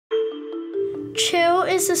CHILL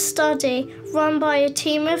is a study run by a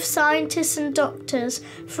team of scientists and doctors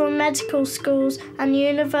from medical schools and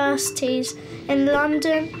universities in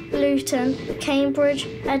London, Luton, Cambridge,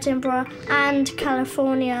 Edinburgh and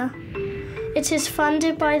California. It is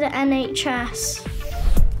funded by the NHS.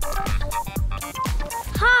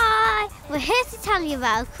 Hi! We're here to tell you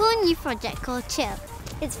about a cool new project called CHILL.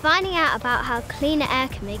 It's finding out about how cleaner air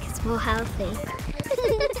can make us more healthy.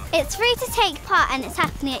 It's free to take part and it's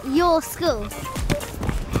happening at your school.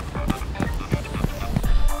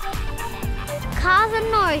 Cars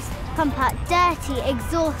and lorries pump out dirty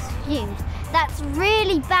exhaust fumes. That's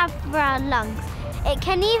really bad for our lungs. It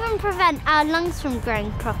can even prevent our lungs from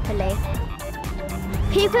growing properly.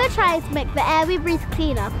 People are trying to make the air we breathe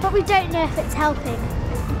cleaner, but we don't know if it's helping.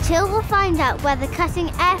 CHILL will find out whether cutting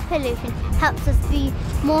air pollution helps us be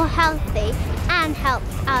more healthy and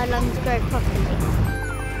helps our lungs grow properly.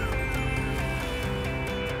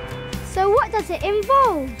 So what does it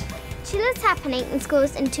involve? CHILL is happening in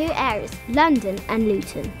schools in two areas, London and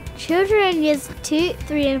Luton. Children in years 2,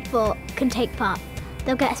 3 and 4 can take part.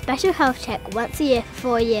 They'll get a special health check once a year for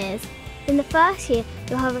 4 years. In the first year,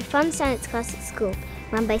 you'll have a fun science class at school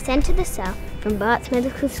run by Centre the South from Barts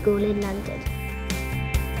Medical School in London.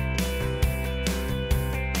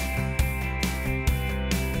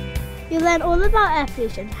 You'll learn all about air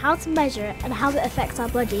pollution, how to measure it and how it affects our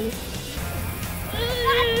bodies.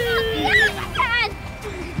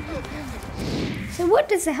 So what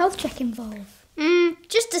does the health check involve?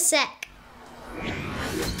 Just a sec.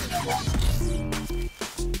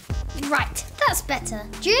 Right, that's better.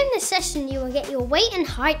 During this session, you will get your weight and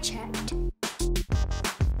height checked.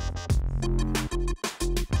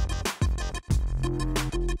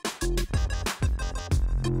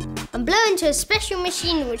 And blow into a special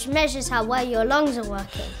machine which measures how well your lungs are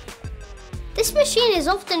working. This machine is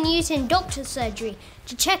often used in doctor's surgery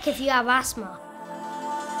to check if you have asthma.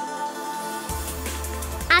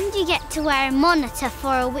 And you get to wear a monitor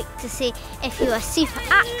for a week to see if you are super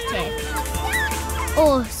active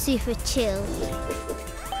or super chilled.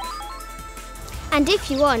 And if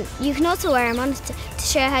you want, you can also wear a monitor to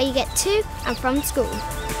show how you get to and from school.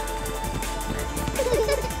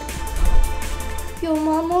 Your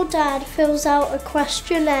mum or dad fills out a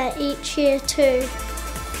questionnaire each year too.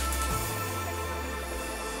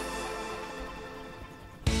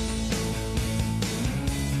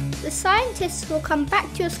 The scientists will come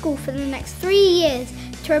back to your school for the next 3 years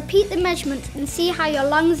to repeat the measurements and see how your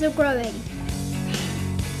lungs are growing.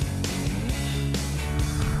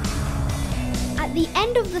 At the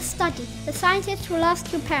end of the study, the scientists will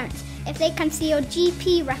ask your parents if they can see your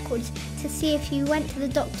GP records to see if you went to the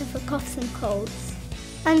doctor for coughs and colds.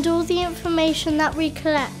 And all the information that we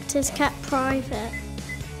collect is kept private.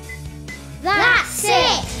 That's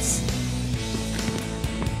it!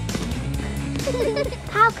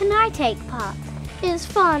 How can I take part? It's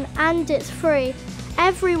fun and it's free.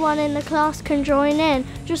 Everyone in the class can join in.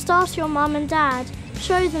 Just ask your mum and dad.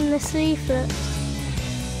 Show them this leaflet.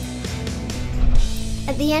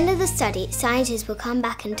 At the end of the study, scientists will come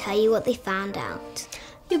back and tell you what they found out.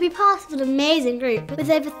 You'll be part of an amazing group with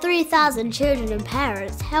over 3,000 children and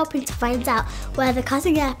parents helping to find out whether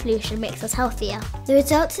cutting air pollution makes us healthier. The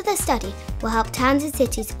results of the study will help towns and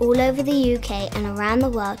cities all over the UK and around the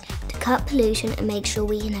world to cut pollution and make sure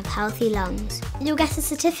we can have healthy lungs. You'll get a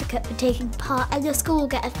certificate for taking part and your school will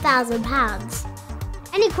get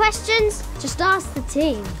 £1,000. Any questions? Just ask the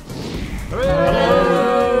team.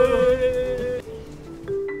 Hooray!